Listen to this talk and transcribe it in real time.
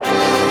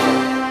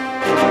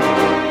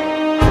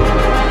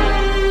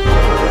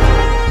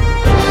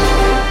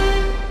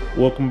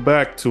Welcome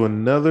back to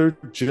another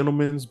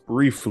Gentleman's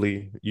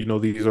Briefly.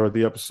 These are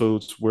the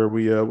episodes where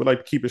we like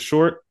to keep it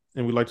short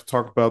and we like to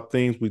talk about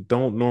things we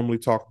don't normally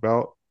talk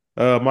about.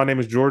 My name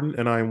is Jordan,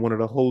 and I am one of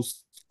the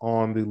hosts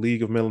on the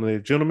League of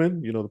Melanated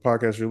Gentlemen, the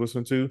podcast you're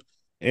listening to.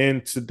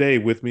 And today,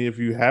 with me, if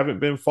you haven't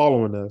been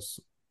following us,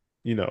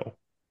 you know,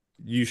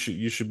 you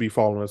should be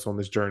following us on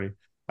this journey.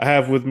 I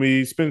have with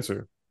me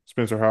Spencer.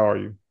 Spencer, how are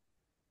you?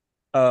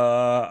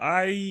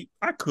 I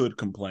could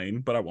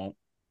complain, but I won't.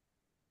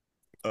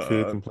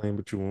 Could Uh, complain,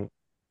 but you won't.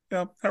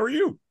 yeah. How are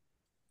you?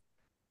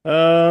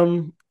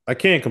 I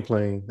can't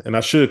complain, and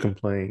I should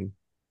complain,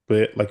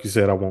 but like you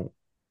said, I won't.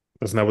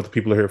 That's not what the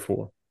people are here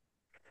for.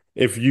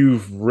 If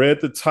you've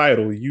read the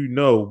title, you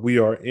know we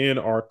are in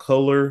our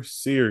color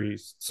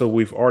series. So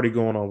we've already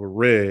gone over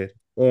red,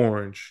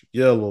 orange,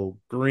 yellow,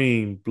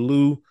 green,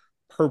 blue,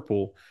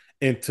 purple,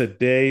 and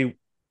today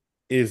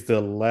is the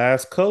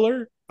last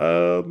color.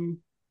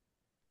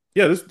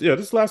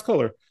 This last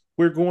color.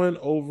 We're going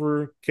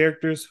over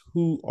characters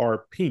who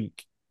are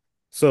pink.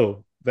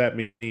 So that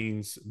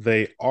means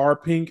they are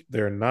pink.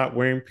 They're not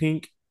wearing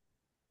pink.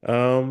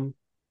 Um,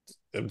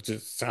 it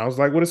just sounds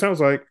like what it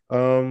sounds like.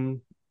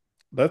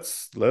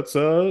 Let's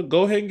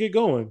go ahead and get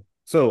going.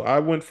 So I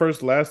went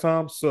first last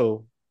time.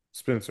 So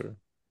Spencer,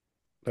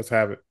 let's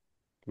have it.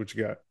 What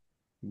you got?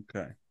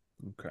 Okay.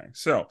 Okay.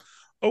 So,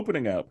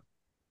 opening up,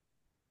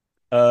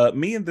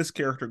 me and this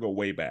character go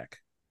way back.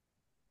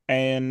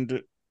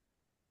 And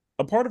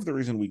a part of the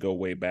reason we go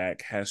way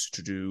back has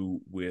to do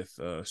with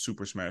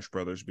Super Smash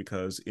Brothers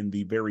because in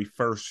the very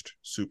first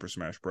Super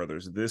Smash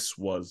Brothers, this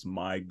was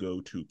my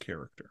go-to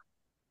character.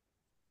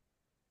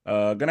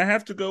 Gonna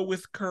have to go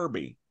with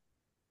Kirby,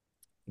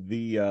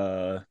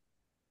 the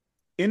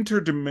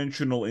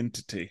interdimensional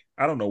entity.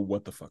 I don't know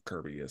what the fuck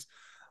Kirby is,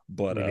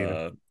 but Me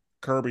neither.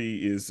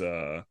 Kirby is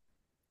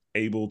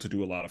able to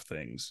do a lot of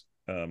things.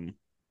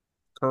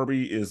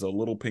 Kirby is a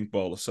little pink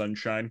ball of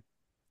sunshine.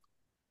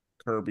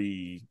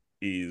 Kirby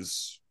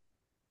is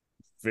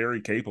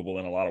very capable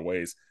in a lot of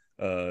ways.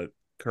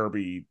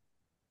 Kirby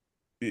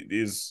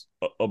is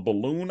a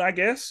balloon, I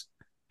guess.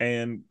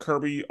 And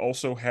Kirby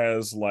also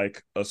has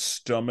like a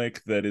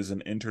stomach that is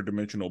an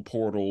interdimensional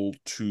portal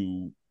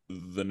to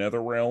the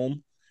Nether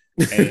Realm.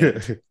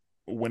 And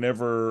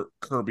whenever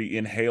Kirby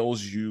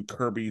inhales you,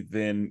 Kirby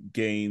then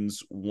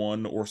gains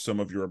one or some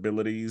of your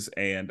abilities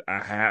and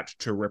a hat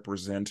to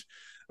represent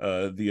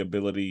the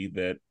ability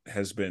that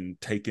has been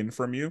taken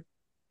from you.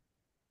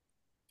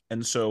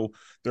 And so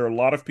there are a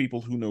lot of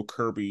people who know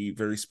Kirby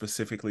very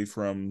specifically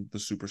from the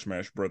Super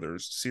Smash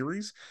Brothers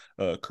series.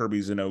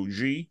 Kirby's an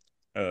OG.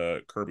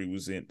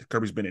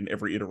 Kirby's been in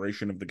every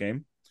iteration of the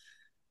game.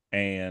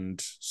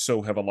 And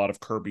so have a lot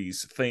of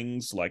Kirby's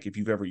things. Like if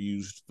you've ever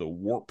used the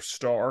Warp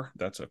Star,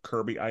 that's a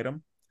Kirby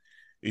item.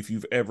 If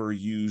you've ever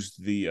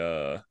used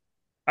the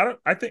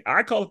I think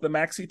I call it the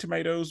Maxi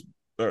Tomatoes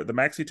or the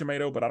Maxi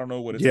Tomato, but I don't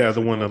know what it's Yeah, the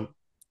actually one called. that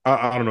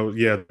I don't know.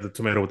 Yeah, the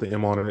tomato with the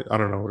M on it. I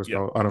don't know what it's Yeah,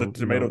 called. I the don't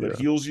tomato know. that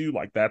Yeah, heals you,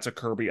 like that's a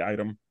Kirby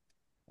item.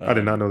 I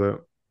did not Um, know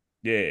that.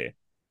 yeah.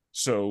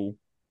 So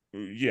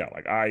yeah,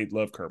 like I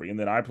love Kirby. And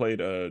then I played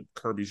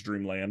Kirby's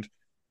Dream Land,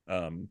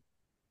 um,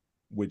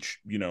 which,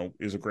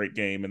 is a great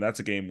game. And that's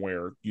a game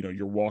where,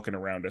 you're walking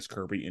around as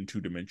Kirby in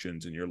two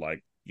dimensions and you're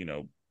like,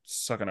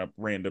 sucking up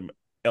random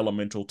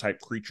elemental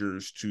type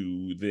creatures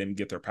to then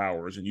get their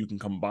powers, and you can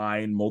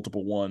combine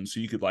multiple ones, so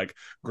you could like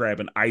grab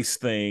an ice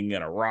thing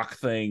and a rock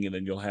thing and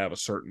then you'll have a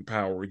certain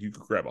power. You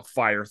could grab a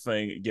fire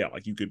thing, yeah,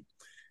 like you could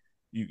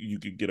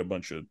get a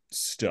bunch of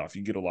stuff.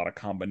 You get a lot of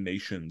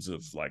combinations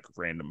of like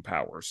random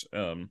powers.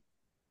 And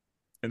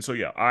so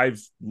yeah,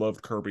 I've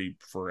loved Kirby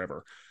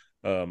forever.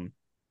 Um,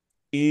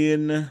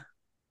 in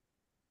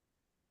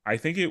I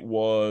think it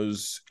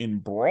was in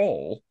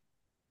Brawl,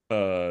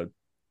 uh,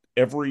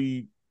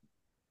 every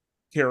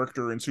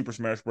character in Super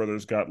Smash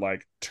Brothers got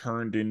like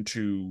turned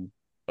into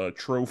a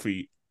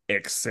trophy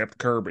except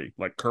Kirby.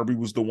 Like Kirby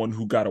was the one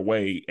who got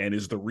away and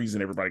is the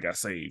reason everybody got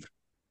saved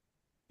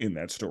in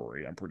that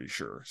story. I'm pretty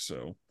sure.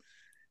 So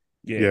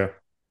yeah, Yeah.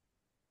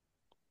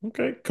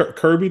 Okay.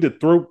 Kirby the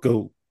throat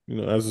goat.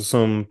 As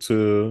some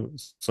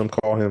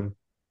call him.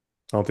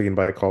 I don't think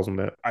anybody calls him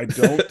that. I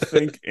don't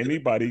think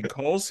anybody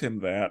calls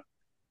him that.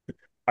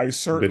 I But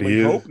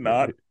certainly hope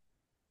not.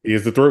 he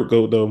is the throat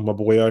goat though. My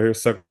boy out here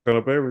sucking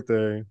up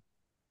everything.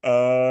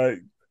 Uh,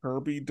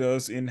 Kirby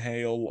does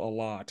inhale a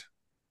lot.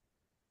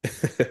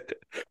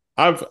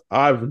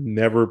 I've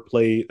never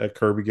played a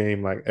Kirby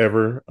game like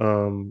ever.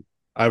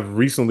 I've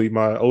recently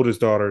my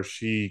oldest daughter,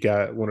 she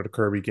got one of the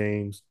Kirby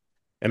games,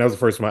 and that was the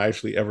first time I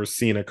actually ever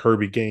seen a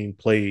Kirby game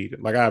played.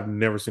 Like I've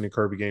never seen a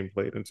Kirby game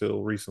played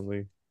until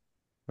recently.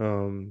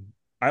 Um,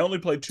 I only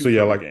played two so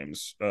yeah, Kirby like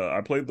games.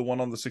 I played the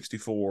one on the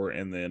 64,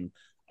 and then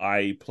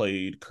I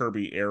played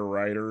Kirby Air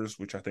Riders,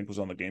 which I think was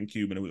on the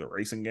GameCube, and it was a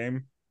racing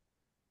game.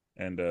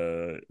 And I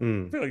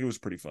mm. feel like it was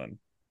pretty fun.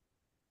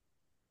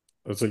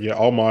 So yeah,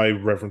 all my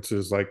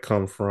references like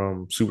come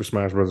from Super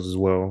Smash Brothers as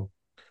well.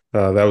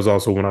 That was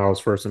also when I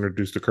was first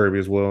introduced to Kirby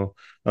as well,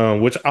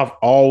 which I've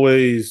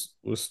always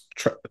was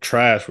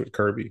trash with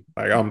Kirby.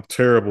 Like I'm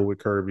terrible with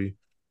Kirby.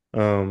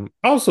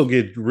 I also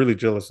get really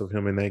jealous of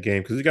him in that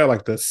game because he got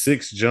like the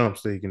 6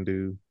 jumps that he can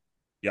do.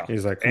 Yeah,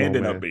 He's like, come and on,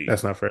 an man, upbeat.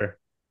 that's not fair.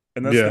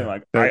 And that's the thing. Yeah,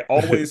 Like, that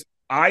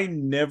I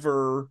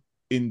never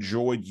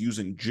enjoyed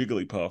using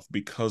Jigglypuff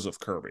because of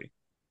Kirby.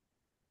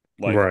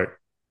 Like, right.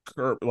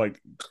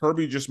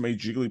 Kirby just made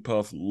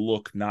Jigglypuff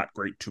look not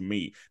great to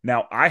me.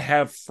 Now I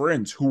have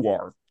friends who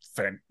are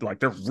like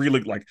they're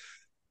really like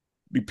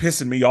be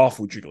pissing me off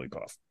with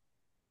Jigglypuff,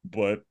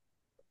 but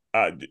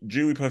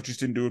Jigglypuff just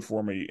didn't do it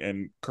for me,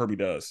 and Kirby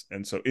does.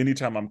 And so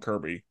anytime I'm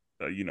Kirby,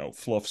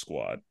 Fluff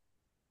Squad.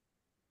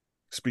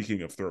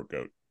 Speaking of throat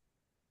goat,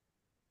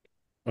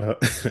 Uh,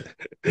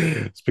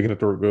 speaking of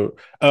throat goat,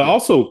 yeah,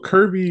 also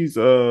Kirby's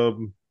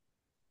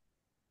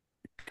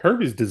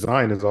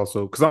design is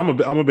also because I'm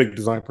a big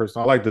design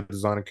person. I like the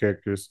design of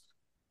characters.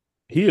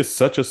 He is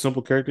such a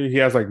simple character. He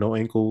has like no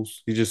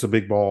ankles. He's just a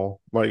big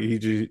ball. Like he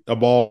just a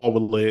ball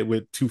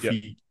with two yeah.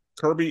 feet.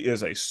 Kirby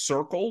is a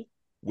circle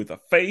with a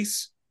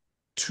face,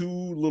 two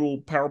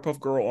little Powerpuff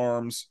Girl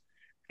arms,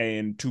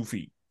 and 2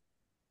 feet.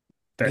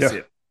 That's Yeah.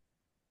 it.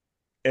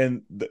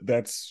 And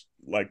that's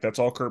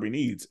all Kirby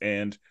needs.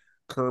 And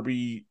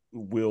Kirby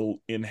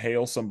will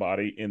inhale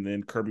somebody, and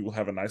then Kirby will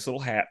have a nice little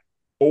hat,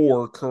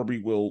 or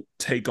Kirby will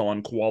take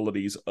on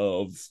qualities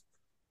of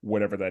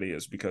whatever that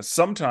is. Because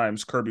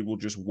sometimes Kirby will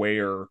just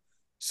wear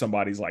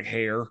somebody's like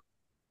hair,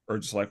 or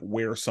just like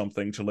wear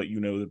something to let you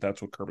know that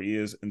that's what Kirby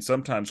is. And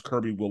sometimes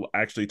Kirby will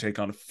actually take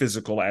on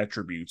physical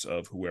attributes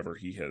of whoever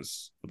he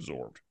has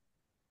absorbed.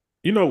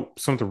 You know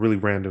something really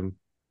random.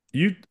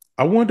 You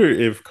I wonder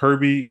if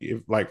Kirby,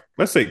 if like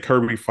let's say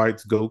Kirby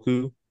fights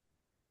Goku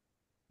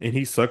and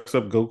he sucks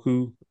up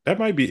Goku, that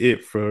might be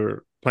it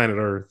for planet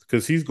Earth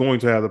because he's going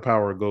to have the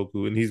power of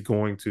Goku and he's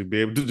going to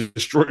be able to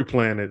destroy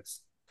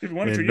planets If you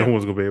wanted to, and no yeah.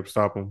 one's gonna be able to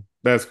stop him.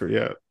 That's great.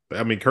 Yeah.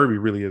 I mean Kirby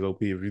really is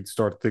OP if you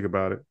start to think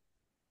about it.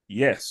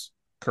 Yes,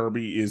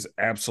 Kirby is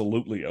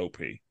absolutely OP.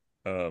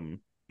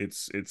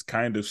 It's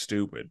kind of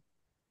stupid.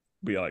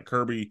 But yeah, like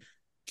Kirby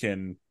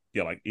can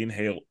like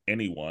inhale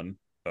anyone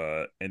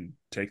and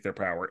take their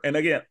power. And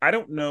again, I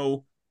don't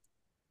know.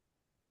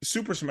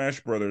 Super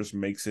Smash Brothers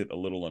makes it a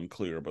little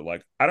unclear, but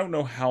like I don't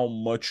know how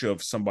much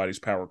of somebody's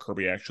power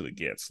Kirby actually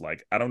gets.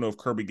 Like I don't know if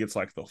Kirby gets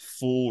like the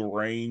full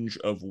range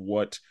of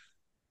what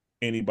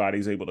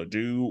anybody's able to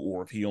do,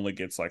 or if he only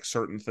gets like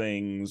certain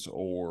things,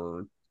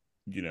 or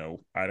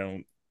I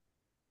don't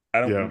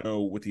Yeah.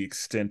 know what the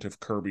extent of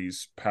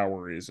Kirby's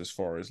power is as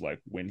far as like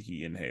when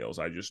he inhales.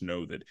 I just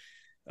know that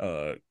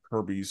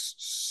Kirby's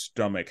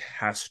stomach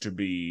has to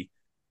be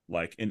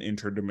like an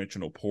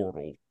interdimensional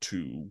portal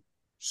to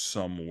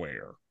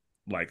somewhere.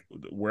 Like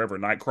wherever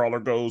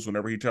Nightcrawler goes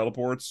whenever he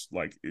teleports,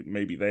 like it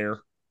may be there.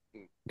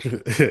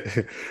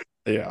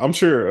 Yeah, I'm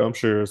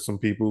sure some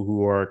people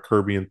who are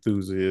Kirby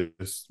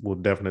enthusiasts will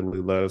definitely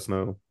let us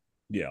know.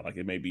 Yeah, like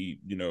it may be,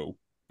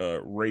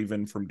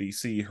 Raven from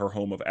DC, her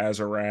home of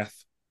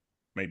Azarath,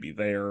 may be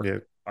there. Yeah,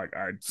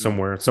 I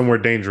somewhere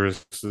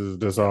dangerous.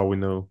 That's yeah, all we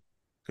know.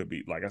 could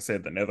be like I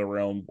said, the Nether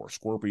Realm where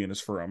Scorpion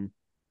is from,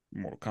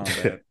 Mortal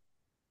Kombat.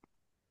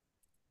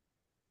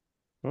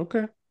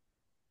 Okay.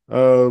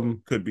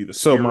 Um. Could be the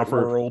So my spirit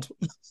first world.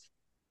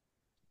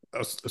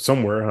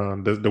 somewhere, huh?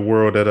 The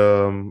world that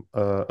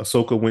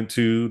Ahsoka went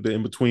to, the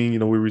in between. You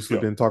know, we recently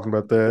Yeah. been talking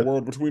about The that.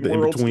 world between The in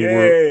worlds. between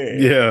world. Yay.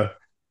 Yeah.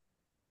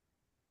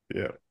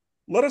 Yeah.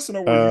 Let us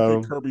know where you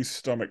think Um. Kirby's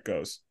stomach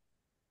goes.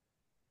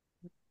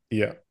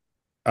 Yeah.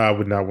 I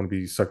would not want to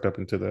be sucked up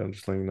into that. I'm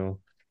just letting you know.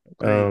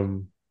 Agreed.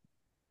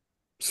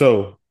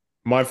 So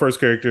my first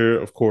character,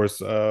 of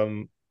course,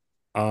 I'm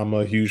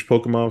a huge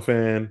Pokemon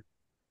fan,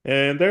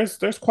 and there's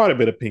quite a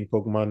bit of pink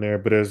Pokemon there,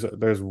 but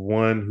there's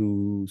one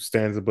who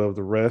stands above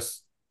the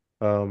rest.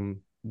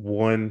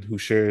 One who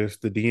shares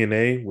the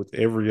DNA with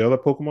every other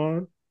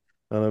Pokemon.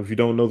 If you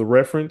don't know the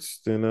reference,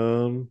 then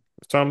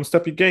it's time to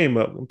step your game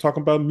up. I'm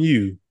talking about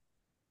Mew,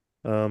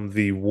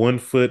 the 1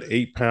 foot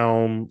 8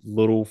 pound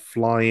little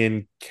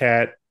flying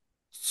cat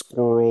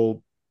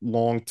squirrel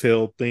long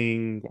tail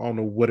thing. I don't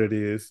know what it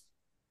is.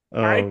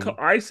 Um,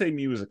 I say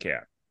Mew is a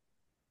cat.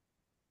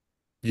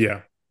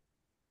 yeah,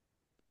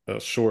 a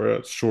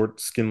short,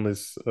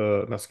 skinless,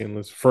 not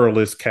skinless,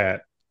 furless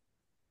cat.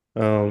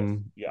 Yes.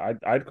 Um, Yeah,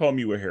 I'd call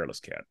Mew a hairless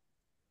cat.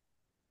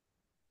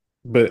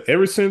 but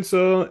ever since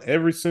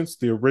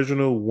the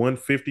original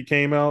 150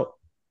 came out,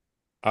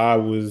 I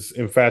was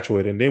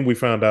infatuated. And then we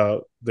found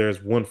out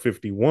there's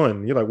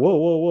 151. You're like, whoa,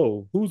 whoa,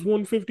 whoa, who's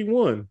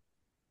 151?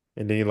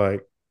 And then you're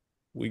like,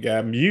 we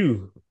got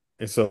Mew.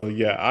 And so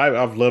yeah,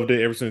 I've loved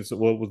it ever since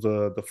what was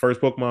the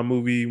first Pokemon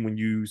movie when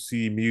you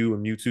see Mew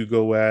and Mewtwo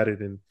go at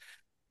it and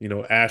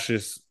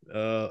Ash's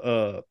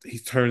he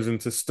turns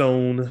into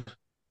stone.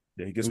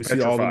 Yeah, he And gets we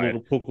see all the petrified.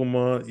 little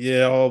Pokemon,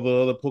 yeah, all the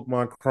other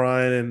Pokemon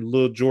crying, and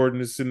little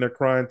Jordan is sitting there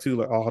crying too,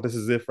 like, oh, this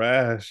is it for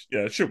Ash.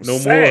 Yeah, that shit was No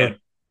sad. more.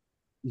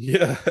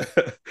 Yeah.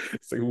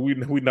 It's like we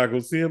not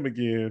gonna see him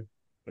again.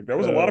 Like that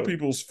was a lot of Uh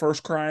people's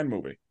first crying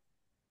movie.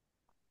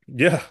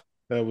 yeah,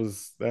 that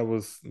was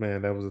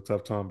man, that was a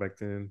tough time back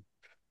then.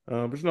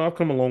 But I've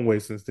come a long way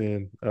since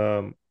then.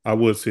 I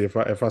would say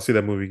if I see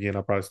that movie again,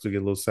 I'll probably still get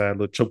a little sad, a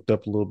little choked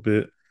up a little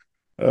bit.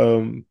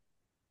 Um,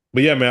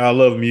 but yeah, man, I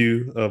love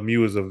Mew.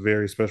 Mew is a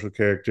very special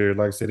character.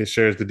 Like I said, it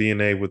shares the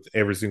DNA with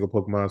every single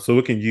Pokemon, so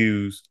it can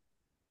use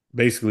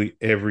basically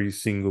every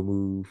single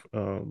move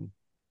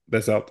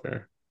that's out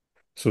there.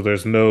 So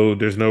there's no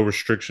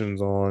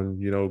restrictions on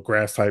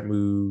grass type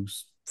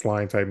moves,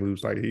 flying type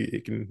moves. Like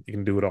it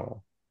can do it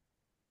all.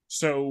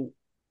 So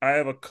I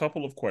have a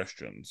couple of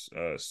questions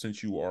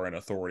since you are an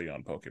authority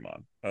on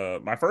Pokemon.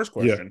 My first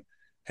Yeah. question: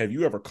 have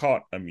you ever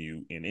caught a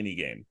Mew in any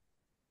game?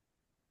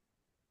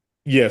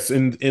 Yes,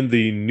 in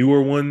the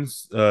newer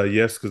ones,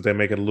 yes, because they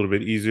make it a little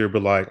bit easier.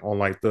 But like on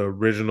like the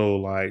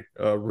original, like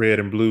red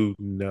and blue,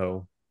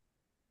 no,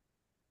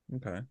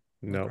 Okay.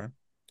 Okay.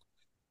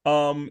 no.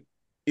 Um,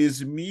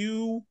 is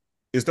Mew?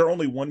 Is there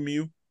only one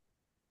Mew?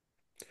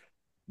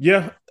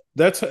 Yeah,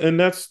 there's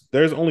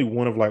only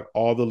one of like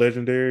all the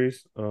legendaries.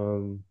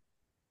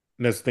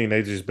 And that's the thing,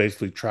 they just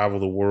basically travel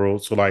the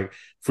world. So like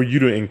for you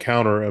to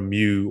encounter a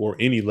Mew or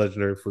any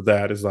legendary for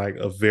that is like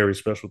a very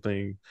special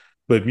thing.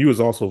 But Mew is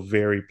also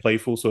very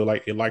playful, so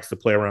like it likes to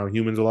play around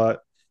humans a lot.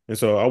 And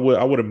so I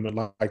would have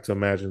liked to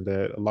imagine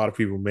that a lot of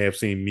people may have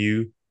seen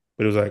Mew,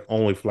 but it was like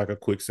only for like a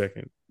quick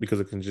second because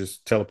it can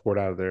just teleport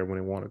out of there when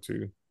it wanted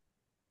to.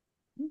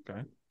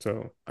 Okay.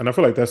 So, and I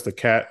feel like that's the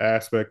cat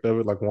aspect of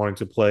it, like wanting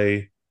to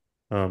play,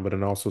 but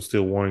then also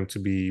still wanting to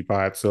be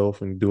by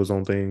itself and do its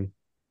own thing.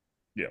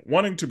 Yeah,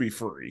 wanting to be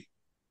free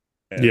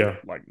and Yeah.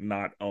 like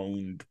not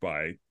owned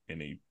by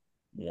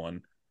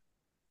anyone.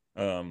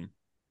 Um,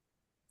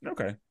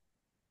 okay.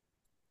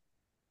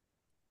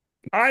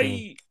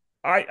 So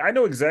I I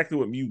know exactly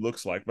what Mew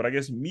looks like, but I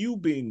guess Mew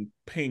being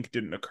pink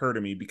didn't occur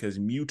to me because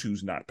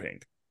Mewtwo's not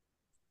pink.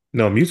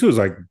 no, Mewtwo is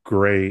like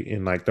gray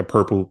in like the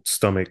purple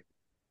stomach.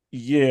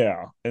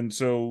 Yeah, and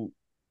so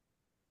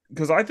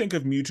because I think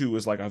of Mewtwo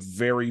as like a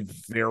very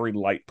very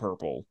light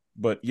purple,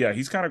 but yeah,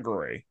 he's kind of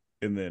gray,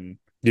 and then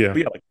Yeah,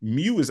 but yeah, like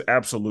Mew is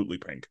absolutely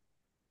pink,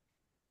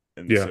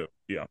 and yeah, so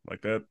yeah,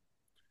 like that.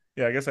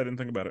 Yeah, I guess I didn't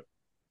think about it.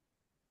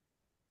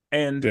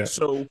 And yeah.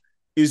 so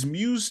is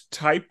Mew's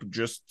type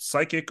just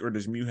psychic, or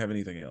does Mew have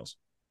anything else?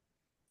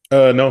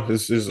 No,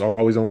 it's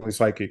always only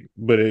psychic,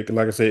 but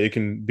like I said, it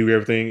can do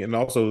everything, and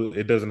also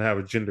it doesn't have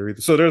a gender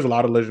either. So there's a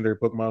lot of legendary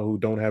Pokemon who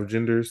don't have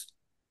genders,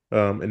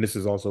 and this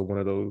is also one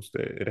of those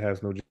that it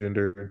has no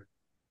gender.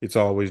 It's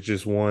always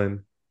just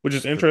one, which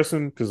is So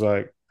interesting because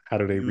like, how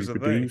do they Mew's a they.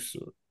 reproduce?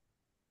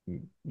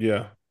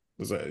 Yeah,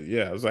 it's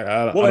like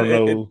Well, I and don't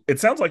it, it know. it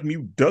sounds like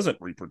Mew doesn't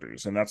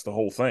reproduce, and that's the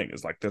whole thing.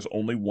 Is like there's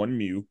only one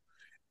Mew,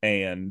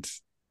 and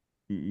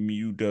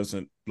Mew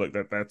doesn't like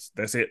that.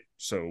 That's it.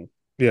 So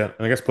Yeah,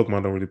 and I guess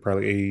Pokemon don't really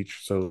probably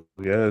age, so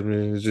yeah, I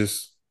mean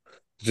it's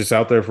just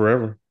out there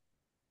forever.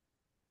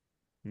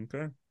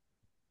 okay,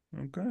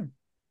 okay,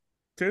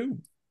 cool.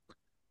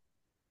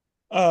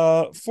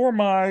 For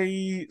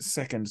my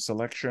second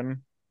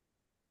selection,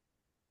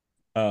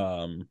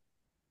 um,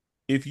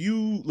 if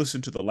you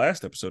listen to the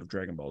last episode of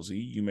Dragon Ball Z,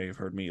 you may have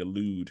heard me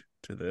allude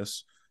to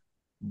this,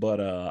 but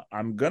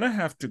I'm gonna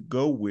have to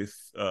go with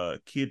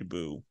Kid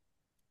Buu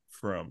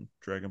from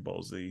Dragon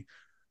Ball Z.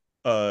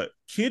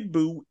 Kid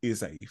Buu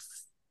is a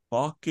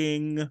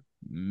fucking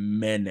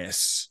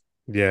menace.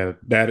 Yeah,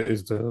 that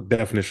is the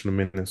definition of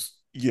menace.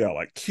 Yeah,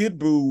 like Kid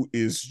Buu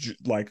is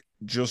like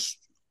just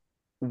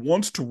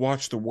wants to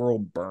watch the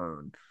world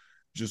burn,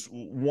 just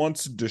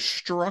wants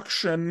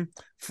destruction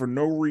for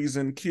no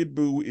reason. Kid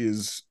Buu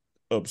is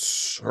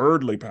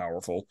absurdly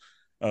powerful.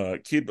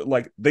 Kid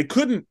like they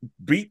couldn't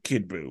beat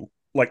Kid Buu.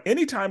 Like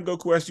anytime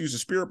Goku has to use a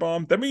spirit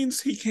bomb, that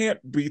means he can't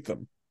beat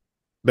them.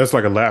 That's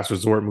like a last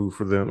resort move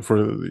for them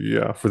for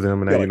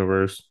them in Yeah, that like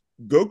universe.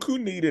 Goku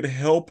needed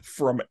help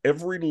from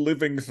every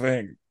living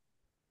thing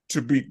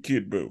to beat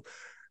Kid Buu.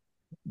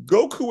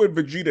 Goku and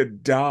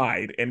Vegeta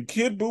died, and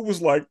Kid Buu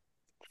was like,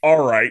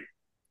 all right,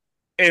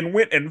 and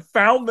went and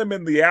found them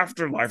in the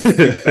afterlife to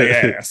beat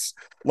their ass.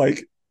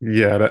 Like,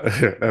 Yeah,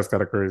 that's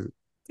kind of crazy.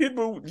 Kid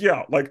Buu,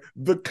 yeah, like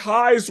the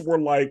Kais were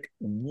like,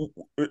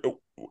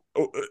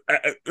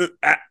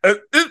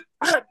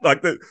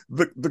 like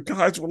the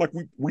guys were like,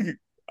 we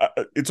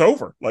it's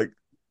over. Like,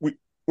 we,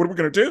 what are we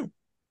gonna do?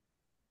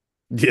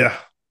 Yeah,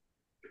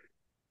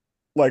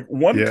 Like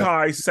one yeah,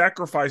 Kai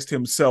sacrificed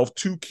himself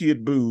to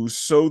Kid Buu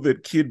so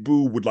that Kid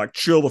Buu would like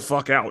chill the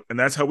fuck out, and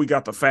that's how we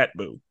got the Fat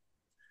Buu.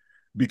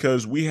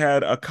 Because we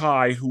had a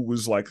Kai who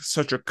was like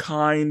such a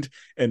kind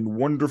and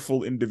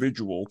wonderful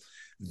individual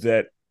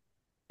that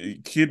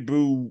Kid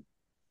Buu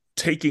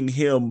taking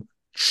him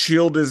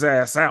chilled his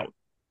ass out.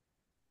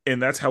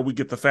 And that's how we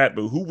get the Fat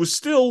Buu, who was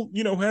still,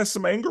 has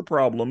some anger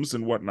problems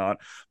and whatnot,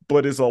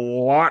 but is a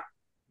lot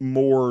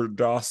more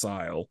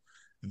docile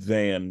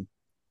than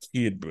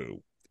Kid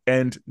Buu.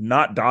 And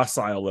not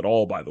docile at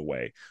all, by the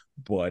way.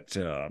 But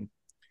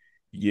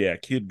yeah,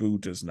 Kid Buu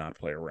does not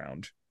play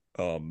around.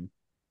 Um,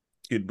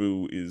 Kid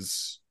Buu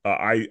is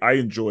I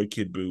enjoy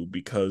Kid Buu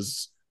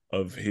because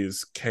of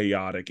his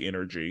chaotic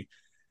energy,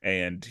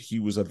 and he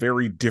was a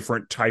very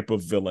different type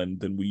of villain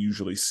than we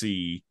usually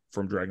see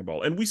from Dragon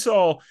Ball. And we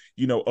saw,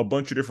 a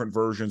bunch of different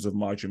versions of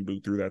Majin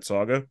Buu through that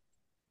saga.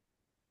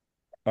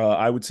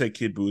 I would say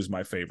Kid Buu is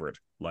my favorite.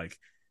 Like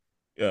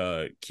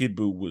Kid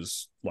Buu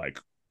was like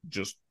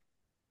just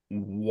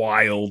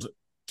wild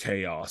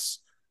chaos.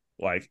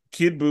 Like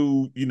Kid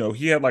Buu,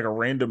 he had like a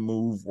random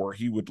move where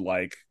he would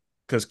like,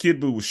 because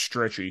Kid Buu was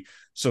stretchy,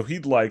 so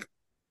he'd like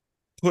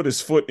put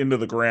his foot into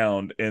the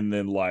ground and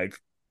then like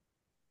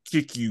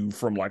kick you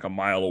from like a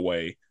mile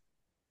away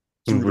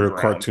Some through the real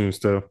ground. cartoon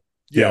stuff.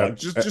 Yeah, Yeah, like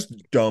just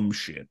dumb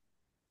shit.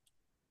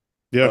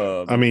 yeah.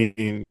 I Um,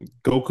 mean,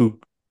 Goku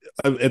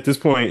at this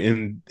point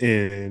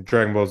in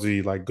Dragon Ball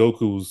Z, like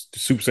Goku's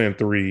Super Saiyan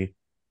 3,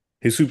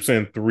 his Super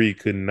Saiyan 3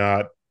 could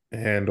not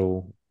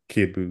handle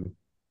Kid Buu.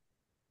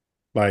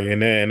 Like,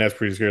 and that's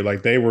pretty scary.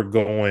 Like, they were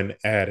going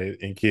at it,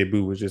 and Kid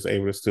Buu was just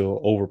able to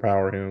still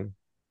overpower him,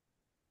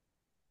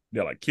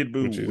 yeah, like Kid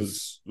which Buu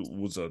is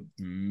was a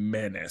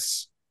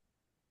menace.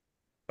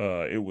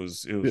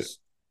 It yeah, was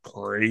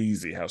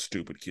crazy how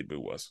stupid Kid Buu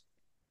was.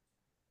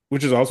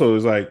 which is also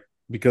is like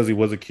because he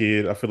was a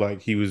kid, I feel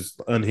like he was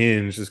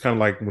unhinged. It's kind of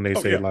like when they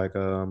Oh say yeah, like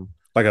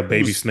a he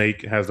baby was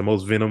snake has the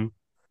most venom.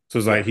 So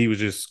it's yeah like he was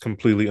just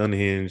completely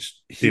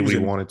unhinged, he did what was he in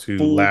wanted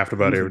to, full laughed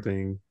he about was in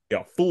everything.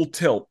 yeah full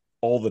tilt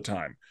all the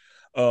time.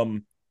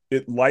 Um,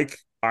 it like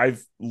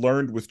I've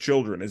learned with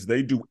children is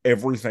they do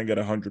everything at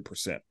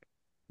 100%.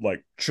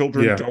 Like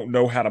children Yeah. don't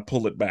know how to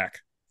pull it back.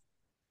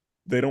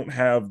 They don't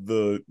have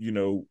the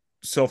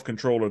self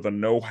control or the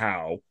know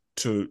how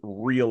to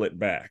reel it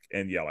back.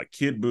 And yeah, like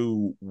Kid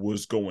Buu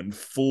was going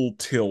full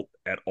tilt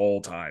at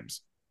all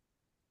times.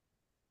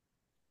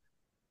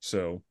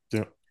 So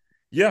Yeah.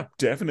 yeah,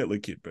 definitely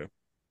Kid Buu.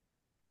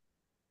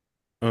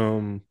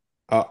 Um,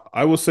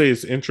 I will say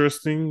it's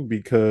interesting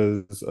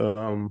because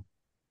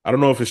I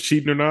don't know if it's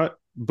cheating or not,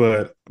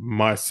 but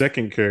my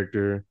second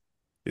character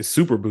is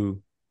Super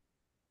Boo.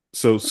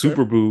 So Okay.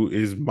 Super Boo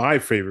is my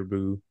favorite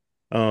Boo,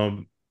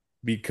 um,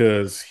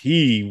 because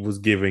he was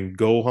giving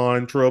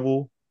Gohan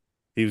trouble.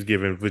 He was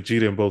giving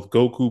Vegeta and both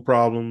Goku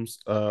problems.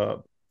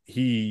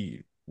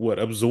 He what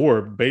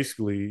absorbed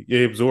basically,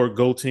 he absorbed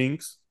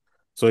Gotenks,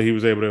 so he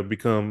was able to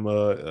become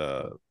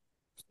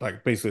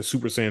like basically a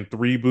Super Saiyan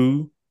 3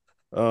 Boo.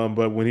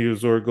 But when he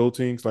absorbed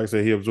Gotenks, like I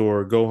said, he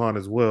absorbed Gohan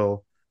as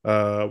well.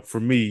 For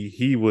me,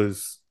 he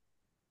wasn't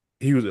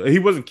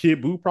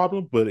Kid Boo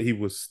problem, but he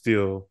was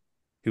still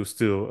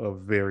a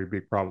very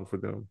big problem for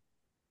them.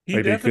 He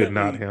Like they could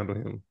not definitely handle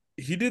him.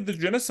 he did the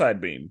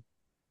genocide beam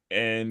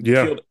and Yeah,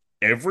 killed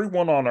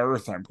everyone on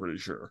Earth, I'm pretty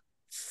sure,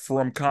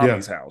 from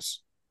yeah. Kami's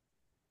house.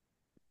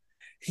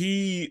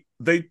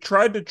 They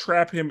tried to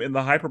trap him in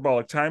the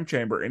hyperbolic time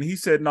chamber and he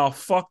said, "No,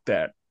 fuck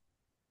that."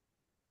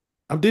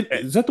 I did.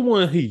 And Is that the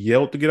one he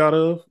yelled to get out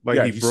of? Like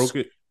yeah, he broke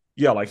it.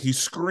 like he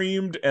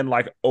screamed and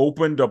like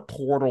opened a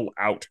portal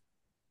out.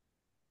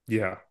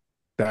 Yeah,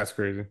 that's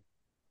crazy.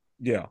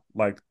 Yeah,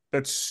 like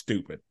that's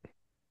stupid.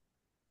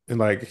 And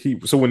like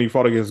so when he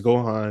fought against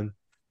Gohan,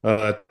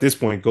 at this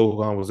point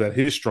Gohan was at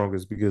his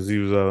strongest because he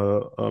was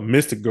a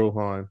Mystic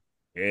Gohan,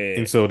 Yeah.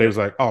 and so they Yep. was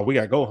like, "Oh, we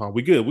got Gohan,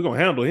 we good, we gonna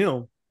handle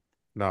him."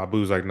 Nah,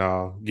 Boo's like,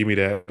 "Nah, give me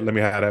that, let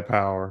me have that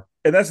power."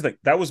 And that's the thing.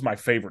 That was my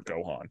favorite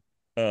Gohan.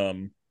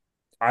 Um,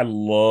 I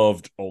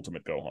loved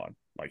Ultimate Gohan.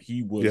 Like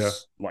he Yeah,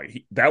 was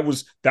like that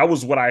was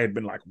what I had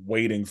been like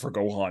waiting for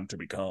Gohan to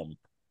become.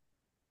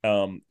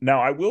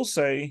 Now I will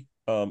say,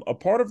 a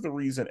part of the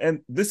reason,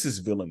 and this is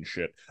villain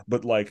shit,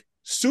 but like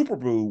Super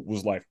Buu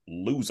was like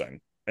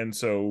losing, and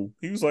so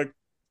he was like,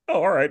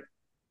 "Oh, all right,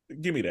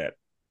 give me that."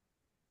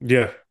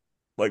 yeah,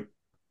 Like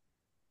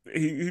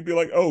he'd be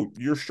like, "Oh,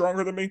 you're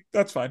stronger than me.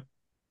 That's fine.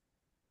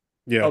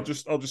 yeah.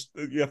 I'll just,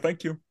 yeah,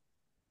 thank you."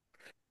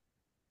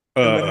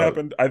 And that Uh,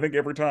 happened, I think,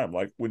 every time.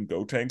 Like when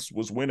Gotenks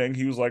was winning,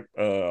 he was like,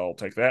 I'll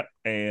take that.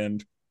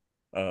 And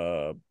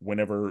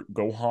whenever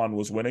Gohan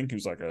was winning, he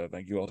was like,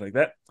 thank you, I'll take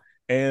that.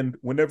 And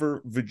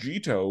whenever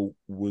Vegito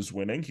was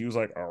winning, he was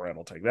like, all right,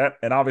 I'll take that.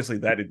 And obviously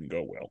that didn't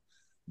go well.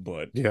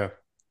 But yeah.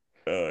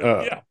 Uh,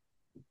 yeah.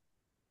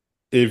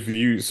 if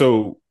you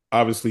so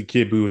obviously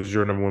Kid Buu is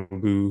your number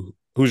one Boo.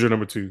 Who's your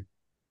number two?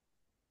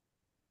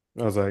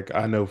 I was like,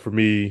 I know for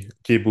me,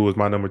 Kid Buu is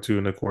my number two,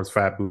 and of course,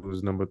 Fat Buu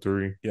is number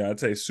three. Yeah, I'd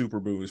say Super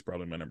Boo is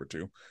probably my number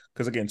two.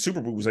 Because again,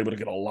 Super Boo was able to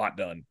get a lot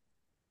done.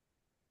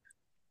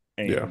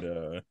 Yeah.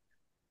 And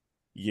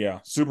yeah,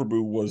 Super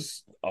Boo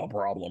was a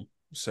problem.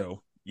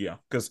 So yeah,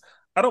 because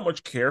I don't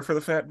much care for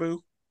the Fat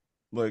Boo.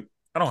 Like,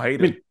 I don't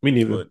hate him, Me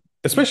neither. but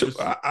he's Especially,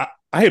 just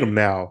I hate him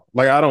now.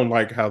 Like I don't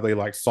like how they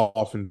like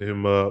softened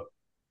him up.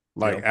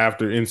 Like yeah.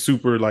 after in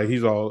Super, like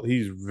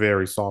he's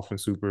very soft in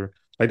Super.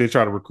 Like they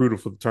try to recruit him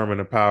for the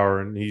tournament of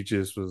power, and he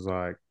just was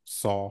like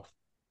soft.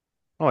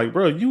 I'm like,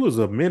 bro, you was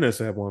a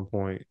menace at one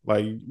point.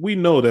 Like we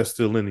know that's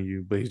still in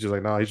you, but he's just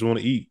like, nah, he just want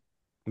to eat.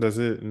 That's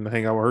it, and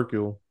hang out with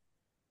Hercule.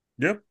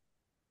 Yep.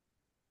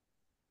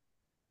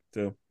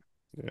 So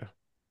Yeah.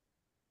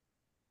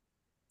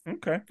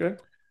 okay. Okay.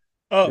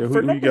 Uh Yeah.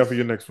 for Who you number got for th-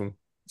 your next one?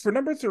 for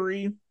number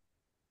three,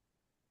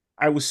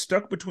 I was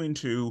stuck between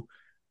two,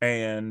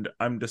 and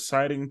I'm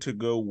deciding to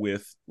go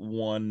with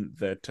one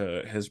that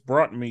has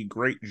brought me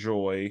great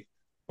joy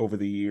over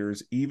the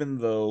years, even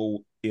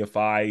though if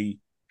I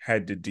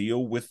had to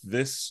deal with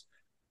this,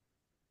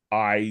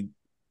 I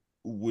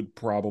would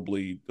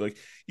probably like,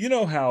 you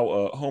know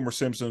how Homer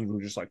Simpson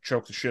would just like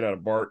choke the shit out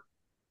of Bart.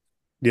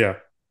 Yeah.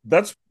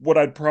 That's what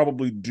I'd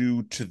probably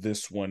do to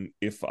this one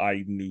if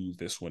I knew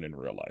this one in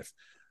real life.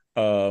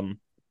 Um,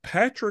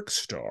 Patrick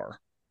Star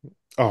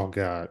Oh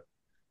God.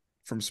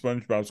 from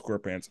SpongeBob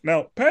SquarePants.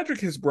 Now,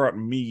 Patrick has brought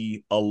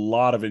me a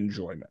lot of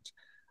enjoyment.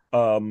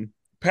 Um,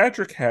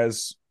 Patrick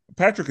has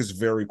Patrick is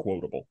very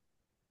quotable.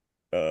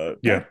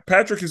 Yeah.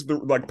 Patrick is the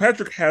like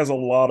Patrick has a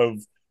lot of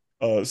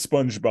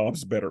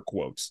SpongeBob's better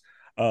quotes.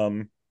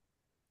 Um,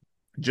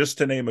 just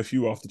to name a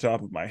few off the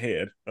top of my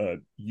head,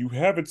 you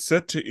have it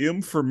set to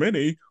M for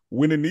many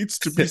when it needs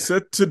to be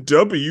set to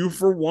W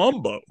for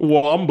Wombo.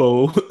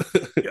 Wombo.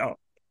 Yeah.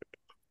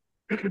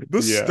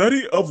 The Yeah.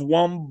 study of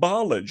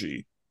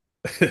wombology.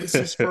 This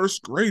is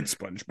first grade,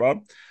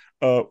 SpongeBob.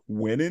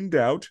 When in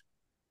doubt,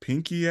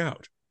 pinky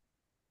out.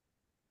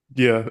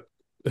 Yeah.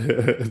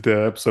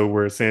 The episode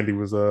where Sandy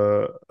was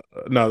no,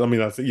 I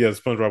mean I said yeah,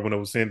 SpongeBob went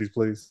over Sandy's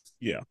place.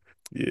 Yeah.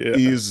 Yeah.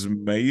 Is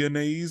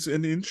mayonnaise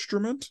an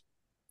instrument?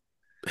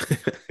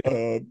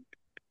 Uh,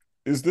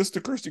 is this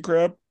the Krusty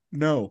Krab?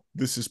 No,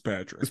 this is It's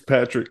Patrick.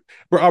 Patrick.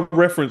 Bro, I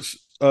referenced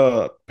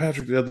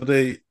Patrick the other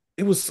day.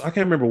 It was I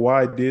can't remember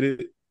why I did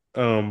it.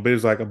 But it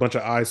was like a bunch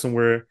of eyes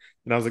somewhere.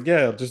 And I was like,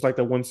 yeah, just like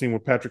that one scene where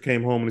Patrick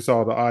came home and he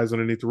saw the eyes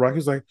underneath the rock.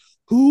 He's like,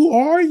 who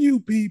are you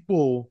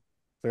people?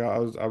 Like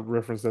I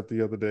referenced that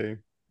the other day.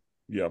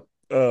 Yep.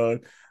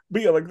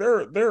 But yeah, like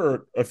there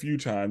are a few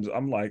times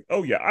I'm like,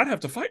 oh yeah, I'd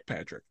have to fight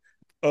Patrick.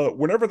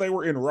 Whenever they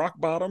were in Rock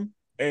Bottom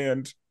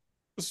and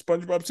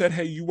SpongeBob said,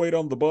 "Hey, you wait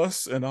on the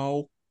bus and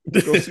I'll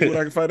go see what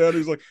I can find out."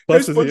 He's like, "Hey,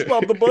 Bus is here.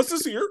 SpongeBob, the bus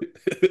is here."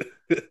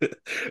 I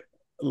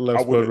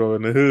Left would have, SpongeBob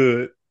in the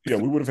hood. yeah,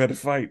 we would have had to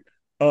fight.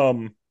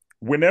 Um,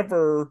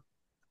 whenever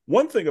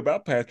one thing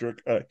about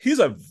Patrick, he's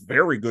a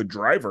very good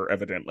driver,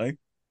 evidently,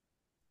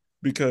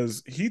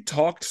 because he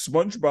talked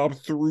SpongeBob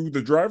through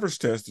the driver's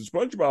test, and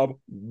SpongeBob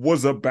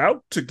was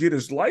about to get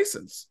his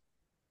license,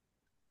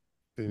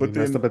 And he but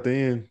messed up then at the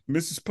end.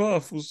 Mrs.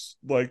 Puff was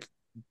like,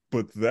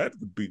 "But that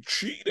would be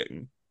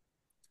cheating,"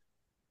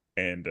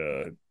 and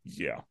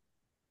yeah.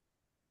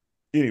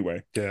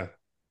 Anyway, Yeah.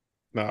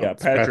 No, yeah,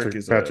 it's Patrick.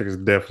 Patrick is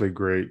definitely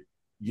great.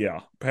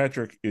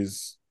 Patrick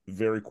is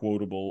very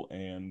quotable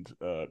and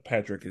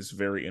Patrick is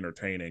very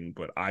entertaining,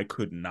 but I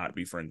could not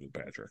be friends with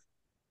Patrick.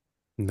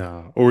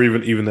 Nah. Or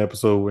even the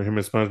episode where him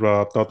and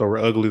SpongeBob thought they were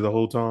ugly the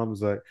whole time.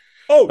 It's like,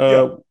 Oh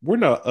yeah, we're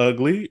not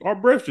ugly. Our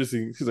breakfast.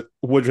 He's like,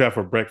 what'd you have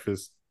for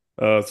breakfast?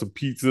 Some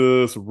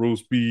pizza, some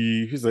roast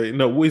beef. He's like,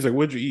 no. He's like,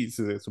 what'd you eat? He's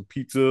like, some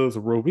pizza,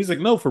 some roast. He's like,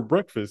 no, for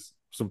breakfast,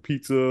 some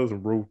pizza,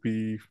 some roast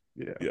beef.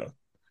 Yeah, yeah.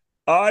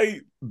 I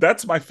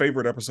That's my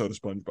favorite episode of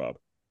SpongeBob.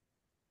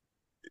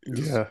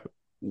 Is yeah.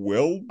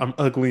 well, I'm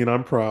ugly and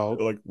I'm proud.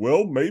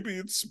 well, maybe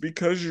it's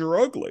because you're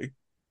ugly.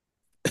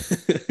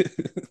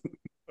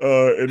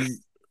 And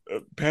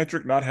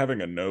Patrick not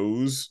having a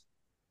nose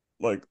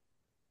like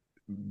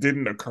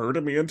didn't occur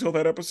to me until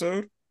that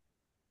episode.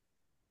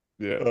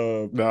 Yeah.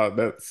 Uh, No,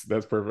 that's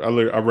perfect.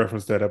 I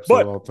reference that episode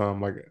but all the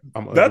time. Like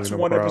I'm ugly that's and I'm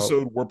one proud.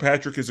 episode where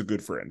Patrick is a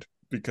good friend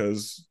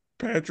because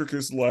Patrick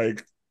is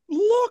like,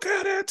 look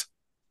at it.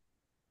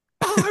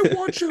 I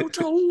want you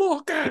to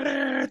look at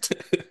it.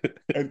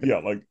 And yeah,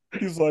 like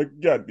he's like,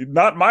 yeah,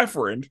 not my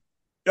friend.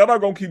 Y'all not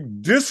gonna keep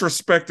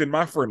disrespecting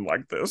my friend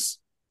like this.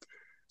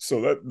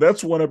 So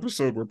that's one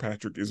episode where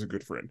Patrick is a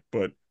good friend.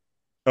 But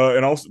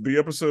and also the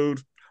episode,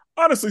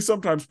 honestly,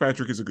 sometimes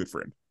Patrick is a good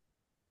friend.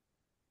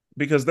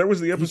 Because there was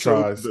He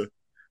tries.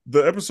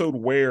 the episode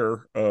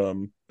where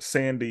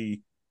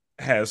Sandy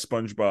has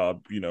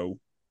SpongeBob,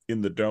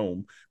 in the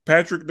dome.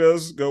 Patrick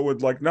does go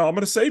with like, no, I'm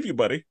gonna save you,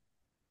 buddy.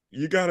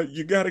 You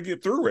gotta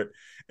get through it.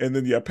 And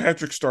then yeah,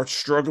 Patrick starts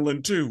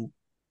struggling too.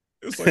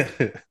 It's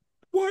like,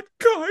 what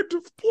kind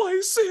of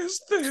place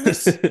is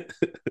this?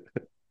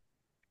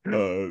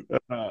 Uh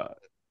uh,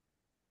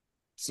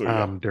 so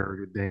yeah. I'm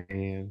Dirty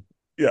Dan.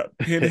 Yeah,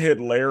 Pinhead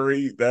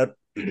Larry, that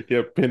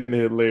Yeah,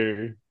 Pinhead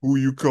Larry. who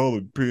you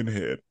calling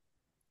Pinhead?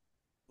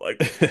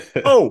 Like,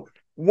 oh,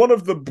 one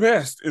of the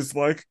best is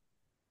like,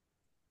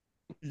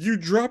 you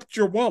dropped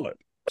your wallet.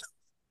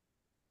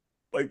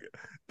 Like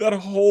that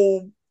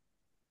whole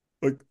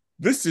like,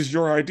 this is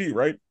your ID,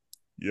 right?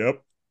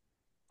 Yep.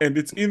 And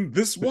it's in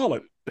this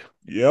wallet.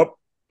 Yep.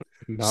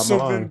 Not So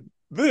mine. then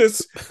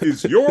this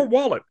is your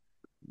wallet.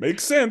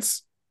 Makes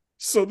sense.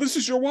 So this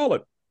is your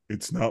wallet.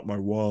 It's not my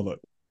wallet.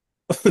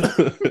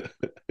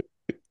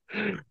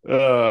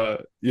 Yeah,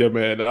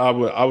 man. I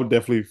would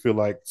definitely feel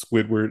like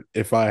Squidward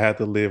if I had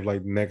to live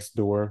like next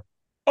door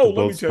to Oh,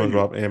 let me both tell you,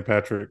 SpongeBob and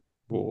Patrick.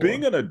 Boy.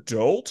 being an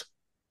adult,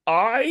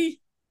 I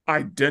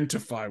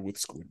identify with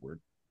Squidward.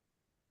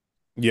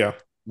 Yeah.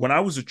 When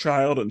I was a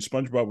child and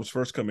SpongeBob was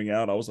first coming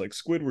out, I was like,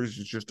 Squidward is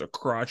just a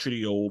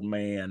crotchety old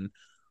man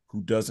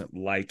who doesn't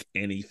like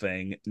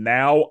anything.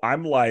 Now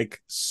I'm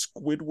like,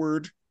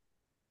 Squidward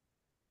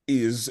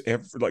is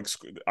like,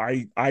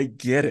 I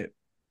get it.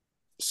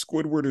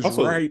 Squidward is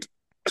Also, right.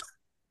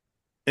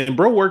 and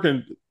bro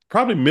working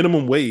probably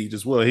minimum wage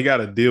as well. He got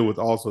to deal with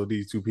also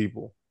these two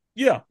people.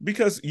 Yeah,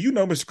 because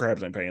Mr.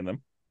 Krabs ain't paying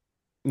them.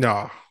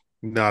 Nah.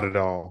 Not at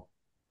all.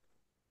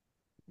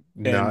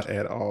 And Not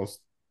at all.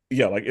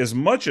 yeah, like as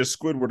much as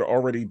Squidward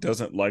already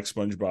doesn't like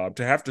SpongeBob,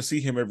 to have to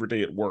see him every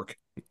day at work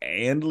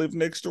and live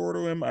next door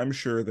to him, I'm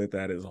sure that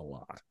that is a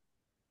lot.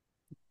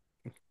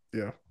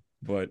 Yeah,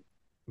 But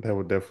that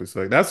would definitely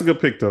suck. That's a good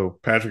pick though.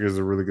 Patrick is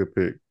a really good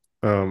pick.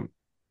 Um,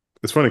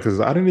 it's funny because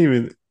I didn't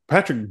even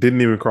Patrick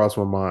didn't even cross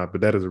my mind,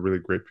 but that is a really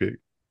great pick.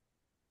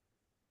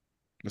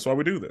 that's why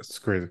we do this. It's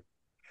crazy.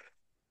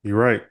 You're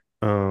right.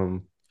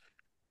 Um,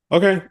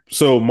 okay,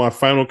 so my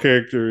final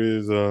character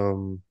is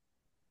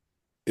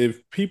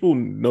if people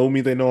know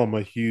me, they know I'm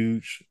a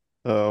huge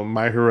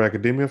My Hero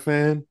Academia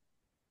fan.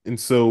 And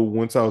so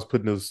once I was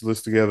putting this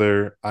list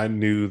together, I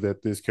knew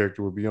that this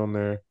character would be on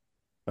there.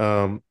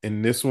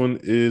 And this one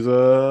is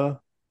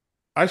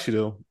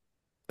Aishido,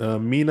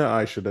 Mina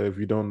Aishido, if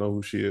you don't know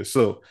who she is.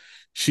 So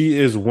she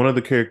is one of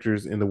the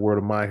characters in the world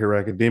of My Hero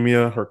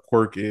Academia. Her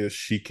quirk is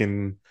she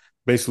can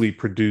basically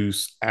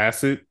produce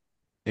acid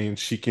and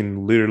she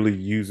can literally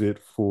use it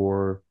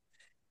for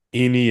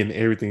any and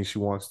everything she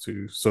wants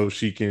to. So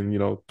she can,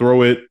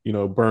 throw it,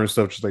 burn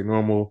stuff just like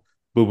normal.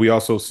 But we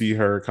also see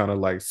her kind of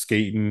like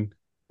skating,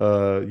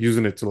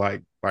 using it to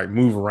like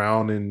move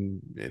around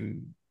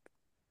and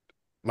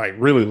like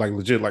really like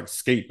legit like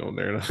skate on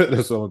there.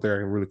 That's the only thing I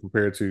can really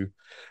compare it to.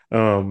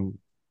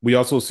 We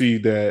also see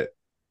that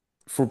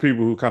for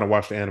people who kind of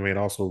watch the anime and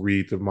also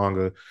read the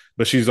manga,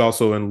 but she's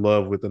also in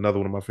love with another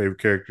one of my favorite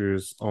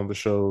characters on the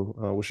show,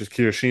 which is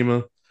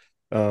Kirishima.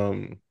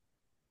 Um,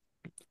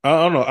 I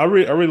don't know. I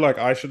really like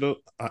Aishido.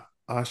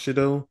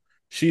 Aishido.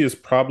 She is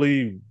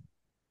probably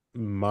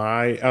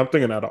I'm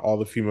thinking out of all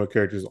the female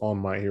characters on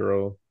My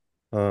Hero.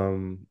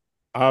 Um,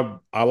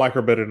 I like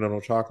her better than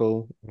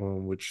Ochako,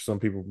 which some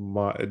people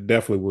might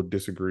definitely would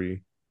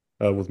disagree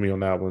with me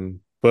on that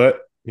one.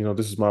 But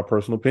this is my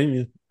personal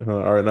opinion.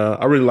 All right,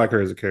 I really like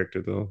her as a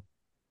character, though.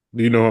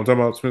 Do you know what I'm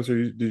talking about,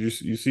 Spencer? Did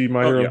you see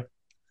My Oh yeah, Hero?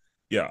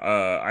 yeah.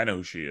 I know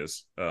who she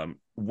is.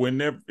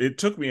 Whenever it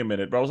took me a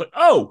minute, but I was like,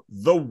 oh,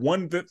 the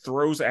one that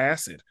throws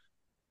acid.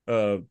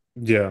 Uh,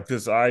 Yeah,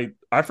 because I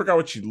forgot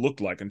what she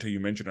looked like until you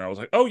mentioned her. I was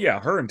like, oh yeah,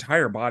 her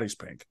entire body's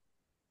pink.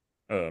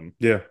 Um,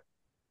 yeah.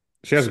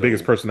 She has the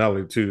biggest so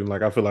personality too. And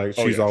like I feel like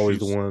oh she's yeah, always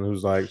the one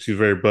who's like she's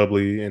very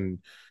bubbly and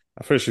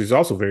I feel she's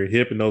also very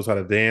hip and knows how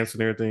to dance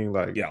and everything.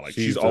 Like like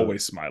she's she's the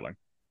always smiling.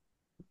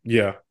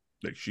 yeah.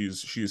 Like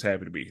she's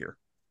happy to be here.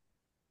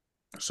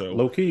 So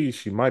Low key,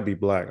 she might be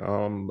black.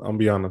 I'm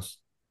be honest.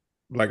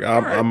 Like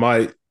all I right.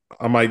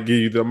 might give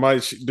you the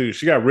might dude,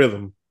 she got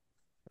rhythm.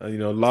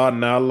 Not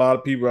a lot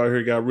of people out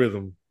here got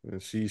rhythm.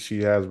 And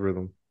she has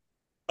rhythm.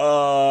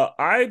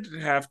 I'd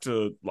have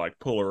to like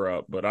pull her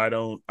up, but I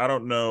don't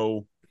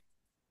know.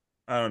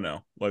 I don't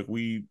know.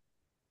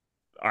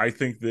 I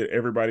think that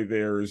everybody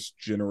there is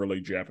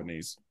generally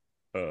Japanese.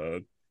 Uh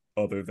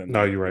Other than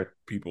No, the you're right.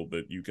 people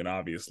that you can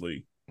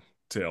obviously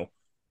tell.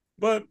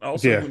 But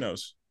also Yeah. who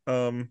knows?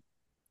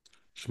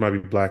 She might be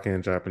black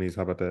and Japanese.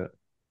 How about that?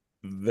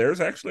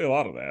 There's actually a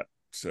lot of that.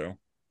 So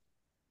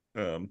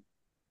um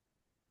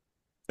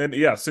and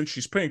yeah, since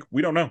she's pink,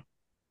 we don't know.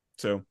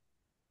 So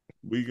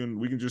we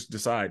can just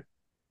decide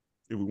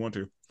if we want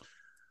to.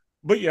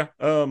 But yeah,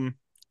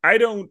 I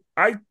don't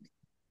I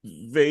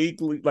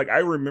vaguely like I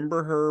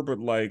remember her, but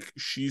like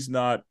she's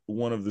not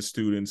one of the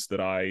students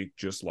that I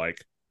just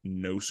like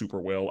know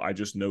super well. I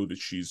just know that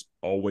she's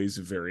always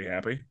very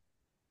happy.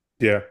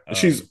 Yeah.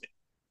 She's Um,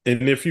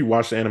 and if you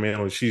watch the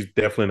anime, she's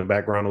definitely in the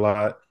background a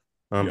lot.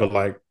 yeah, But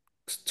like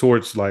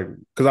towards like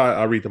because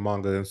I read the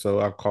manga and so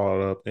I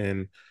caught up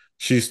and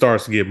she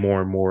starts to get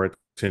more and more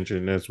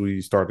attention as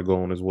we start to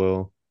go on as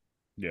well.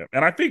 yeah,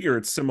 and I figure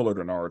it's similar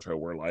to Naruto,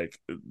 where like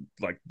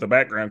the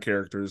background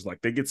characters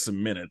like they get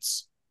some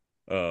minutes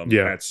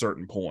Yeah, at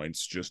certain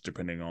points, just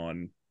depending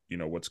on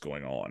what's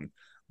going on.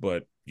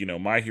 But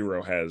My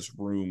Hero has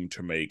room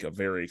to make a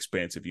very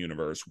expansive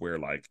universe where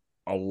like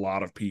a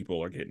lot of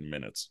people are getting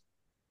minutes.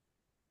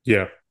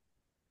 yeah,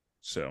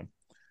 So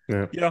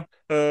yeah, yeah,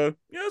 yeah,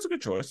 it's a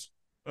good choice.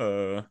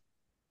 Uh,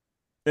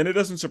 and it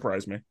doesn't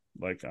surprise me.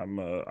 Like I'm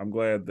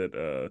glad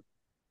that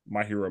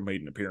My Hero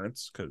made an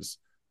appearance because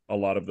a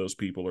lot of those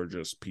people are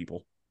just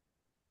people.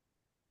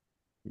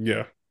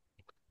 yeah.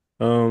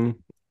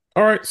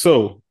 All right.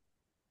 So,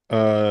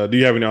 do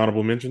you have any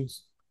honorable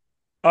mentions?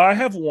 I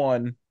have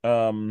one.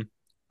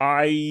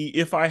 I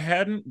if I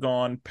hadn't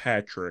gone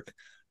Patrick,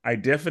 I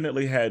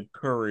definitely had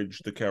Courage,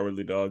 the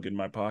Cowardly Dog, in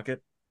my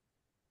pocket.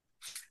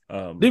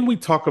 Um, Didn't we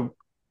talk?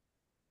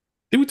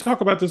 Did we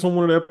talk about this on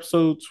one of the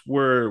episodes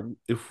where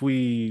if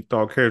we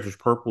thought carriage was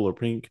purple or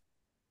pink?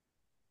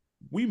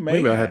 we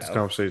may Maybe I had this have,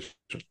 conversation.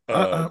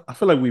 uh, I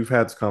feel like we've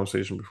had this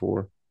conversation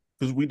before.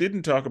 because we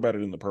didn't talk about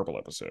it in the purple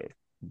episode,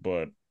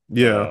 but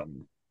Yeah,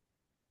 um,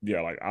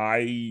 yeah, like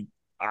I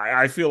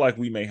feel like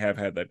we may have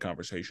had that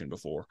conversation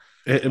before.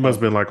 it must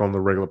have Um, been like on the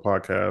regular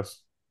podcast.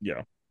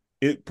 yeah,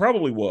 it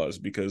probably was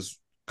because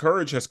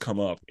Courage has come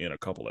up in a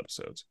couple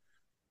episodes.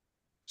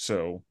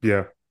 So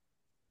Yeah,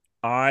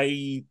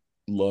 I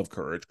love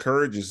Courage.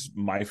 Courage is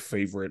my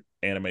favorite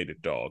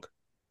animated dog.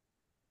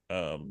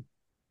 Um,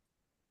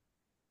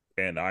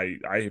 and I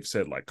have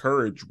said like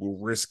Courage will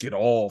risk it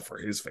all for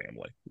his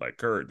family. Like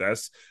Courage,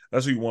 that's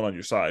who you want on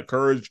your side.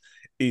 Courage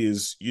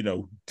is,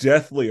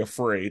 deathly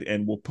afraid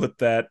and will put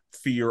that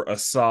fear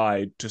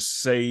aside to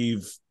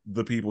save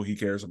the people he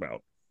cares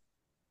about.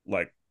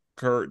 Like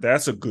Courage,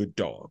 that's a good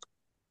dog.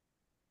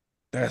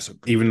 That's a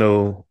good Even dog.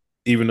 though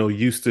even though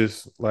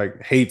Eustace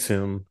like hates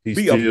him, he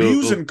Be still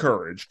abusing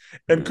Courage,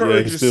 and yeah, he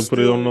Courage is still put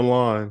it on the still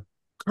line.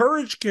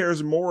 Courage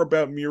cares more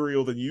about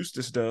Muriel than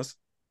Eustace does.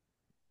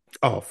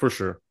 Oh, for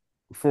sure.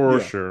 For Yeah.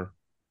 sure.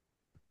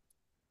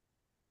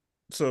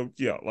 So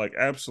yeah, like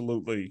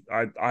absolutely,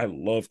 I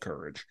love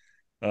Courage,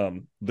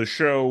 the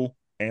show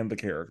and the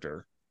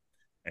character,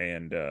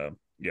 and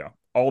yeah,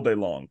 all day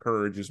long.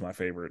 Courage is my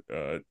favorite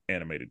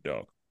animated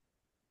dog.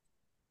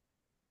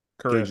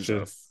 Courage is a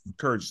Gotcha.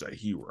 Courage is a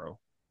hero.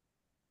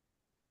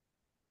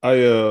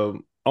 I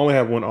only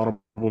have one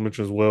honorable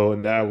mention as well,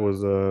 and that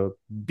was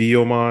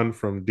Biomon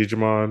from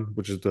Digimon,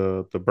 which is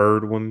the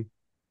bird one.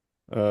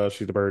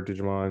 She's the bird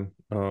Digimon.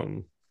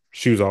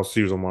 She was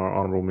on my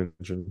honorable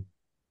mention.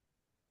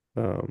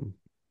 Um,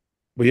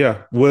 but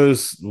yeah,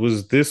 was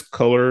this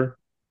color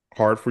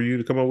hard for you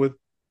to come up with?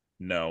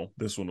 No,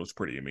 this one was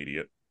pretty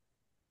immediate.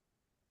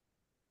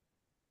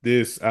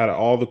 This out of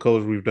all the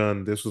colors we've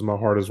done, this was my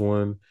hardest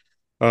one.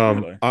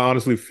 Really? I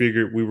honestly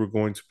figured we were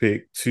going to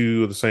pick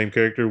two of the same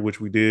character, which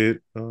we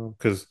did,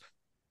 because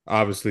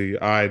obviously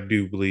I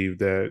do believe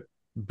that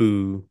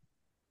Boo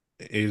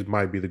is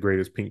might be the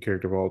greatest pink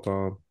character of all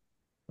time.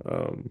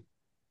 Um,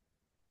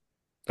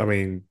 I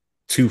mean,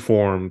 two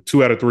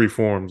out of three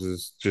forms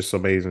is just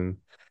amazing.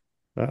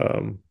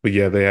 But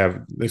yeah,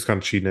 it's kind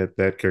of cheating that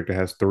that character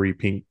has three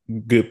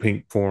good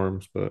pink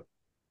forms. But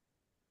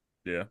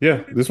Yeah.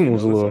 yeah, this one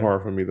was a That's little fair.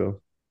 hard for me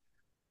though.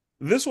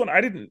 This one I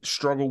didn't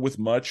struggle with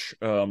much.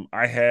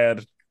 I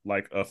had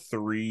like a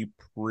three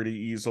pretty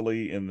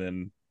easily, and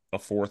then a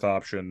fourth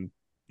option,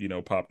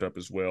 popped up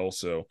as well.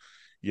 So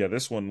yeah,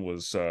 this one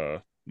was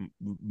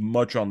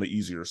much on the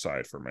easier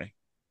side for me.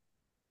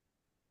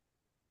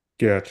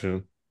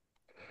 Gotcha.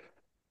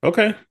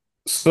 Okay,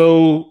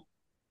 so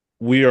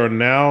we're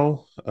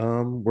now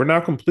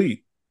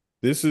complete.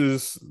 This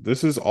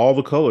is all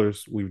the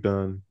colors we've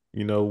done.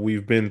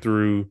 We've been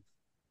through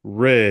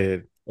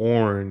red,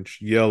 orange,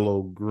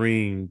 yellow,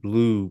 green,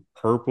 blue,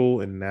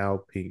 purple, and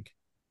now pink.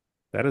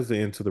 That is the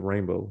end to the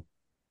rainbow.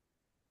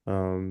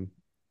 Um,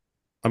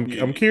 I'm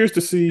Y- curious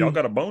to Y'all see.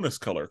 got a bonus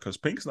color because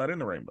pink's not in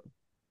the rainbow.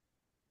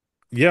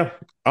 Yeah,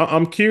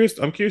 I'm curious.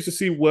 I'm curious to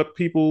see what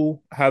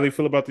people how they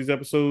feel about these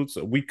episodes.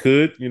 We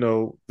could,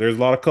 there's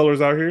a lot of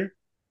colors out here.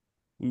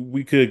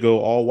 We could go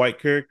all white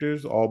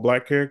characters, all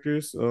black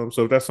characters. So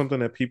if that's something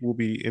that people will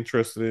be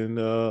interested in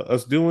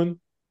us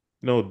doing,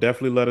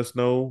 definitely let us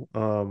know.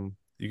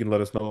 You can let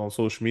us know on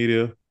social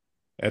media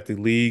at the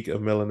League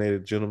of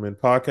Melanated Gentlemen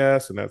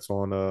podcast, and that's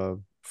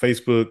on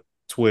Facebook,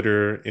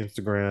 Twitter,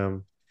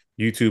 Instagram,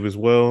 YouTube as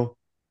well.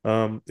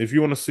 If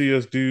you want to see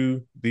us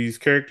do these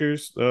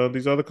characters,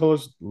 these other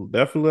colors,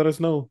 definitely let us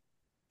know.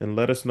 And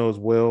let us know as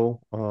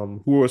well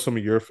who are some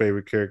of your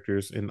favorite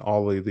characters in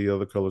all of the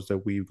other colors that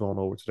we've gone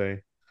over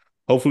today.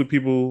 Hopefully,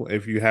 people,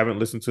 if you haven't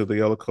listened to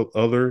the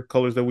other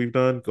colors that we've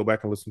done, go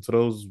back and listen to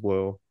those as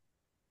well.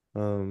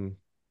 Um,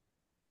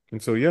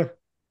 and so, yeah,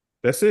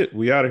 that's it.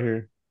 We out of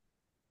here.